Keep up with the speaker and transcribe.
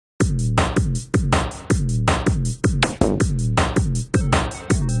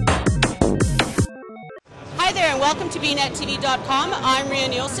welcome to BNetTV.com. I'm Rhea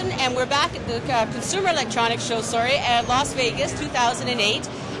Nielsen, and we're back at the Consumer Electronics Show, at Las Vegas 2008,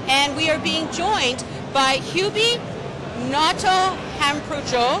 and we are being joined by Huble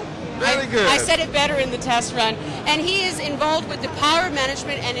Notohamiprodjo. Very good. I said it better in the test run, and he is involved with the power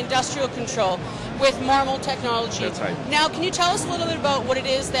management and industrial control with Marvell Technology. That's right. Now, can you tell us a little bit about what it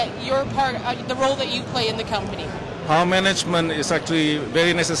is that you're the role that you play in the company? Power management is actually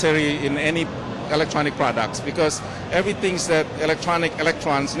very necessary in any electronic products because everything that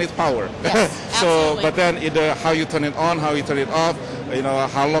electrons need power. Yes, so, absolutely. but then either how you turn it on, how you turn it off,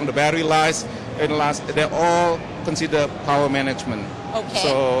 how long the battery lasts, they're all considered power management. Okay.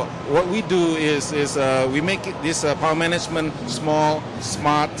 So what we do is we make this power management small,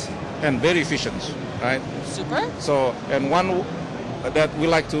 smart, and very efficient, right? Super. So, and one that we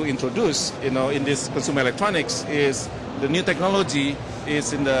like to introduce, in this consumer electronics is the new technology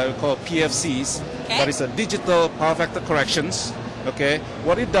is called PFCs. Okay. That is a digital power factor corrections. Okay.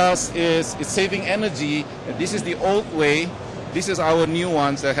 What it does is it's saving energy. This is the old way. This is our new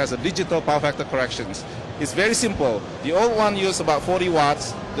ones that has a digital power factor corrections. It's very simple. The old one used about 40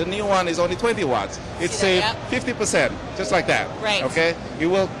 watts. The new one is only 20 watts. It saves 50%, just like that. Right. Okay. It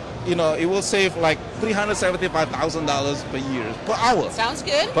will save like $375,000 per year, per hour. Sounds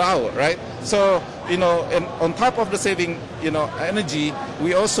good. Per hour, right? So, and on top of the saving, energy,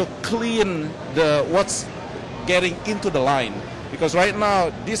 we also clean what's getting into the line. Because right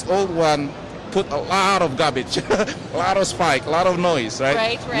now, this old one put a lot of garbage, a lot of spike, a lot of noise, right?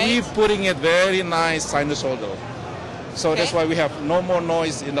 Right. We're putting it very nice sinusoidal. So that's why we have no more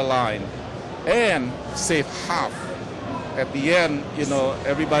noise in the line. And save half. At the end,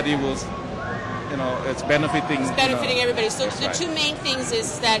 everybody will, it's benefiting. It's benefiting everybody. So the two main things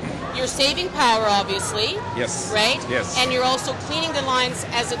is that you're saving power, obviously. Yes. Right? Yes. And you're also cleaning the lines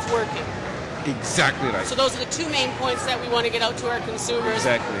as it's working. Exactly right. So those are the two main points that we want to get out to our consumers.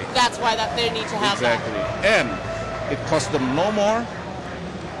 Exactly. That's why they need to have exactly. And it costs them no more,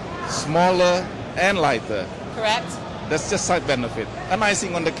 smaller, and lighter. Correct. That's just side benefit. An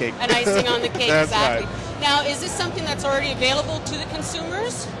icing on the cake. An icing on the cake, That's exactly. Right. Now, is this something that's already available to the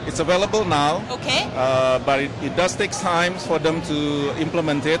consumers? It's available now. Okay. But it does take time for them to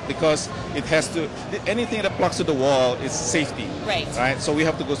implement it because it has to, anything that plugs to the wall is safety. Right. Right. So we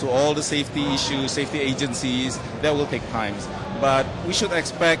have to go through all the safety issues, safety agencies. That will take time. But we should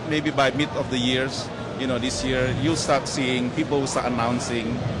expect maybe by mid of the years, this year, you'll start seeing people will start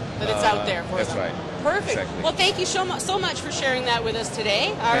announcing that it's out there for That's them. right. Perfect. Exactly. Well, thank you so much for sharing that with us today.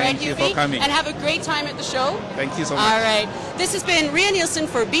 All right, Thank you for coming. And have a great time at the show. Thank you so much. All right. This has been Rhea Nielsen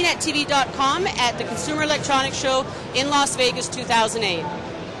for BNetTV.com at the Consumer Electronics Show in Las Vegas 2008.